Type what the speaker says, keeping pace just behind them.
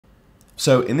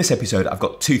So in this episode, I've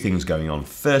got two things going on.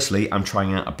 Firstly, I'm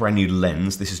trying out a brand new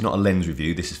lens. This is not a lens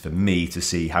review. This is for me to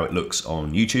see how it looks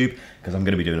on YouTube, because I'm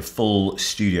going to be doing a full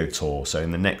studio tour. So in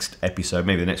the next episode,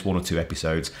 maybe the next one or two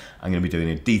episodes, I'm going to be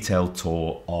doing a detailed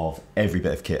tour of every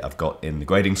bit of kit I've got in the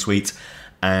grading suite.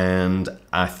 And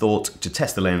I thought to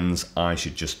test the lens, I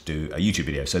should just do a YouTube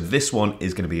video. So this one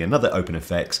is going to be another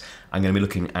OpenFX. I'm going to be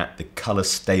looking at the color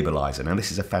stabilizer. Now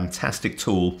this is a fantastic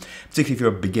tool, particularly if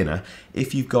you're a beginner.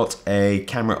 If you've got a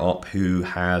camera op who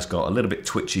has got a little bit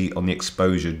twitchy on the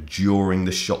exposure during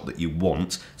the shot that you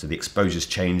want, so the exposure's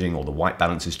changing or the white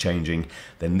balance is changing,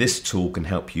 then this tool can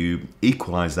help you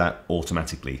equalize that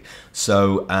automatically.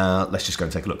 So let's just go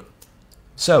and take a look.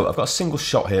 So I've got a single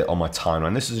shot here on my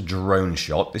timeline. This is a drone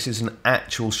shot. This is an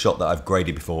actual shot that I've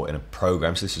graded before in a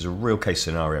program. So this is a real case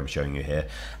scenario I'm showing you here.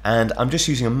 And I'm just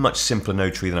using a much simpler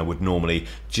node tree than I would normally,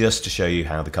 just to show you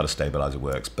how the color stabilizer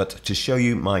works. But to show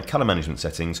you my color management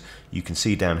settings, you can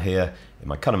see down here in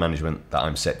my color management that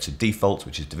I'm set to default,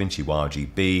 which is DaVinci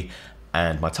RGB.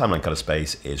 And my timeline color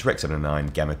space is Rec 709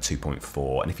 Gamma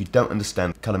 2.4. And if you don't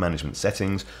understand color management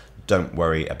settings, don't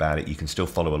worry about it. You can still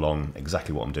follow along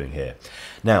exactly what I'm doing here.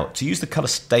 Now, to use the color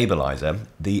stabilizer,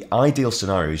 the ideal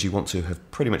scenario is you want to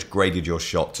have pretty much graded your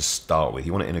shot to start with.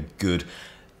 You want it in a good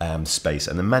space,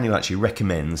 and the manual actually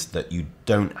recommends that you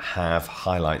don't have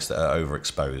highlights that are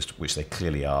overexposed, which they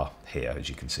clearly are here, as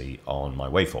you can see on my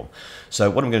waveform.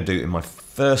 So what I'm going to do in my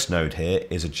first node here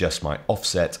is adjust my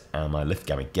offset and my lift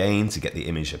gamma gain to get the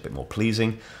image a bit more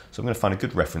pleasing. So I'm going to find a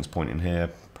good reference point in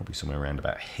here, probably somewhere around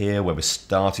about here, where we're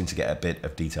starting to get a bit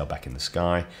of detail back in the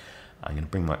sky. I'm going to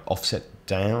bring my offset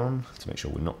down to make sure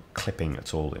we're not clipping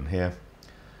at all in here,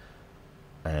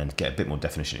 and get a bit more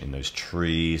definition in those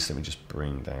trees. Let me just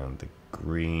bring down the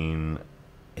green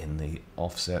in the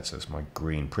offset, so it's my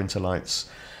green printer lights,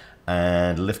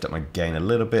 and lift up my gain a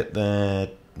little bit there.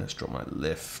 Let's drop my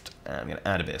lift, and I'm going to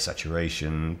add a bit of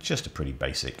saturation, just a pretty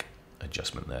basic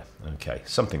adjustment there. Okay,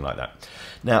 something like that.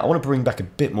 Now I want to bring back a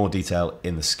bit more detail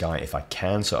in the sky if I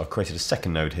can, so I've created a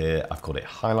second node here. I've called it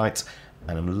highlight,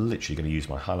 and I'm literally going to use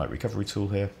my highlight recovery tool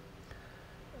here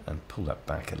and pull that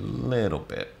back a little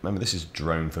bit. Remember, this is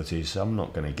drone footage, so I'm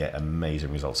not going to get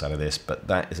amazing results out of this, but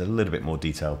that is a little bit more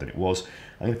detailed than it was.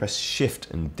 I'm going to press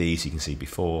Shift and D so you can see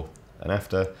before and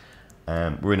after.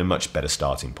 We're in a much better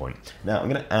starting point. Now I'm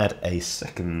going to add a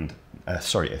third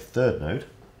node.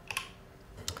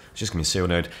 It's just going to be a serial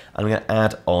node, and I'm going to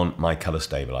add on my color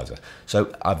stabilizer.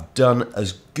 So I've done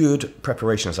as good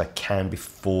preparation as I can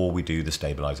before we do the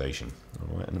stabilization.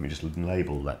 All right, and let me just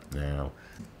label that now.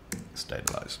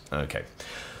 Stabilize. Okay.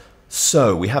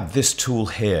 So we have this tool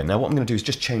here. Now what I'm going to do is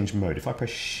just change mode. If I press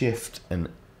Shift and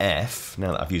F,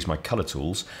 now that I've used my color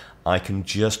tools, I can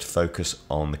just focus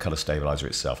on the color stabilizer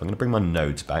itself. I'm going to bring my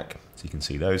nodes back so you can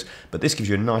see those, but this gives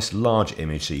you a nice large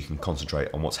image so you can concentrate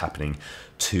on what's happening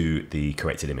to the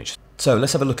corrected image. So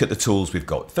let's have a look at the tools we've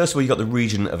got. First of all, you've got the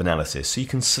region of analysis. So you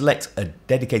can select a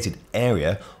dedicated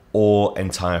area or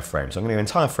entire frame. So I'm going to go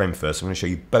entire frame first. I'm going to show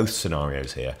you both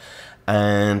scenarios here.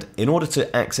 And in order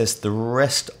to access the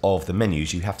rest of the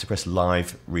menus, you have to press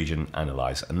Live Region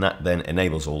Analyze, and that then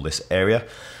enables all this area.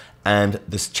 And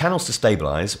the channels to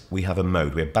stabilize, we have a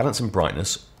mode. We have balance and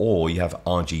brightness, or you have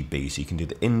RGB, so you can do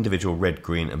the individual red,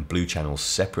 green, and blue channels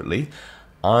separately.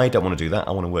 I don't want to do that.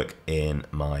 I want to work in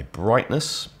my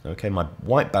brightness. Okay, my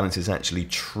white balance is actually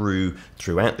true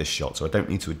throughout this shot, so I don't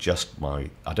need to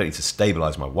I don't need to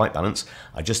stabilize my white balance.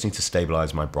 I just need to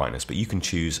stabilize my brightness, but you can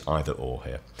choose either or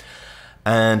here.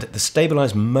 And the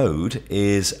stabilize mode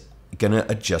is going to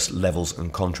adjust levels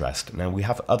and contrast. Now we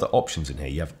have other options in here.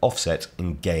 You have offset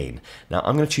and gain. Now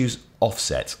I'm going to choose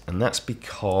offset, and that's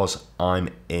because I'm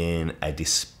in a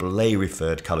display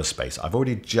referred color space. I've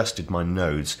already adjusted my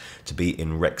nodes to be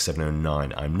in Rec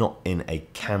 709. I'm not in a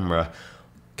camera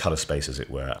color space, as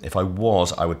it were. If I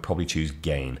was, I would probably choose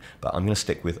gain, but I'm going to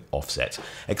stick with offset.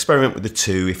 Experiment with the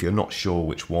two. If you're not sure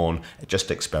which one, just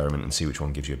experiment and see which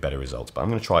one gives you a better result. But I'm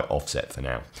going to try offset for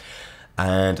now.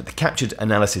 And the captured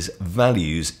analysis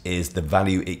values is the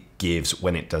value it gives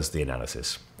when it does the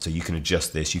analysis. So you can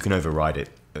adjust this, you can override it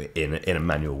in a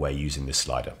manual way using this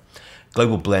slider.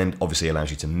 Global blend obviously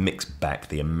allows you to mix back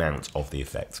the amount of the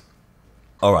effect.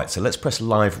 All right, so let's press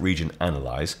Live Region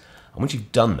Analyze. And once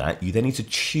you've done that, you then need to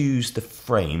choose the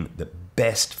frame that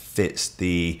best fits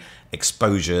the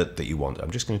exposure that you want.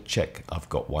 I'm just going to check I've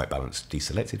got white balance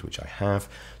deselected, which I have.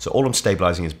 So all I'm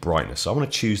stabilizing is brightness. So I want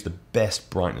to choose the best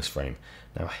brightness frame.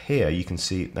 Now here you can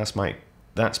see that's my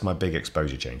big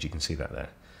exposure change. You can see that there.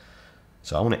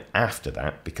 So I want it after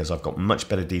that because I've got much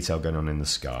better detail going on in the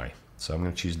sky. So I'm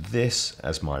going to choose this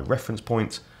as my reference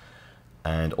point.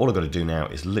 And all I've got to do now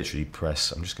is literally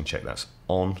press, I'm just going to check that's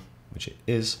on, which it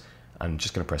is, and I'm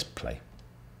just going to press play.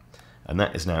 And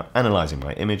that is now analysing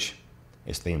my image.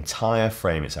 It's the entire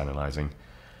frame it's analysing,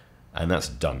 and that's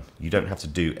done. You don't have to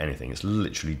do anything, it's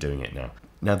literally doing it now.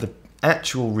 Now the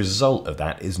actual result of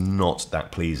that is not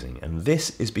that pleasing, and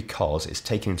this is because it's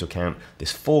taking into account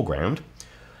this foreground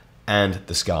and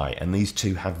the sky, and these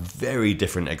two have very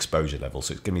different exposure levels,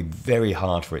 so it's going to be very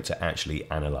hard for it to actually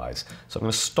analyse. So I'm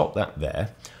going to stop that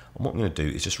there, and what I'm going to do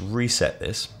is just reset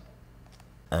this,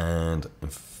 and in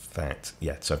fact,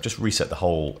 yeah, so I've just reset the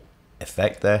whole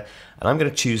effect there, and I'm going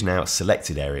to choose now a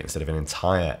selected area instead of an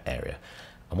entire area.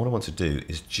 And what I want to do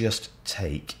is just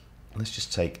take, let's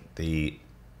just take the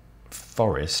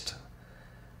forest,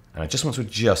 and I just want to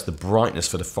adjust the brightness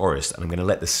for the forest, and I'm going to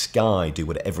let the sky do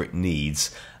whatever it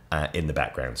needs in the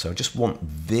background. So I just want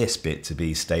this bit to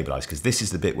be stabilized, because this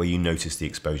is the bit where you notice the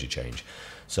exposure change.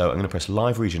 So I'm going to press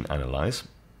Live Region Analyze.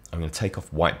 I'm going to take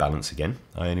off White Balance again.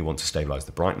 I only want to stabilize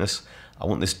the brightness. I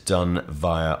want this done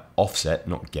via offset,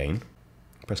 not gain.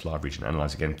 Press Live Region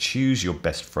Analyze again. Choose your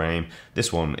best frame.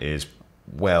 This one is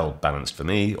well balanced for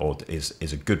me, or is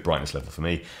a good brightness level for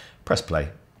me. Press play.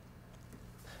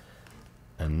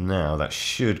 And now that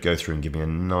should go through and give me a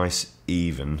nice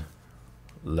even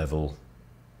level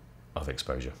of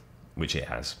exposure, which it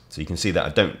has. So you can see that I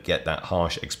don't get that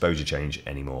harsh exposure change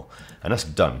anymore. And that's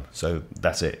done. So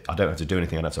that's it. I don't have to do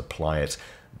anything. I don't have to apply it.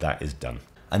 That is done.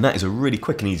 And that is a really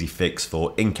quick and easy fix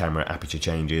for in-camera aperture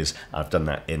changes. I've done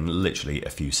that in literally a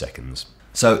few seconds.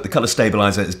 So the color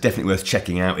stabilizer is definitely worth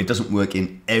checking out. It doesn't work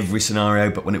in every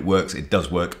scenario, but when it works, it does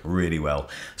work really well.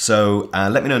 So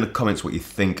let me know in the comments what you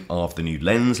think of the new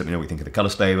lens. Let me know what you think of the color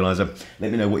stabilizer.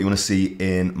 Let me know what you want to see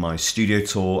in my studio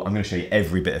tour. I'm going to show you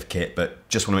every bit of kit, but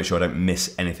just want to make sure I don't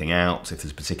miss anything out. So if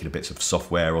there's particular bits of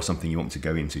software or something you want me to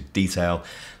go into detail,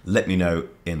 let me know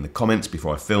in the comments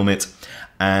before I film it.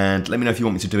 And let me know if you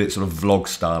want me to do it sort of vlog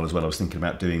style as well. I was thinking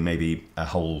about doing maybe a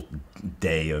whole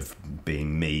day of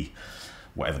being me,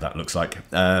 whatever that looks like.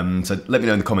 So let me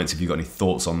know in the comments if you've got any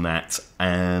thoughts on that,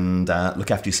 and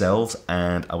look after yourselves,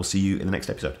 and I will see you in the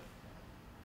next episode.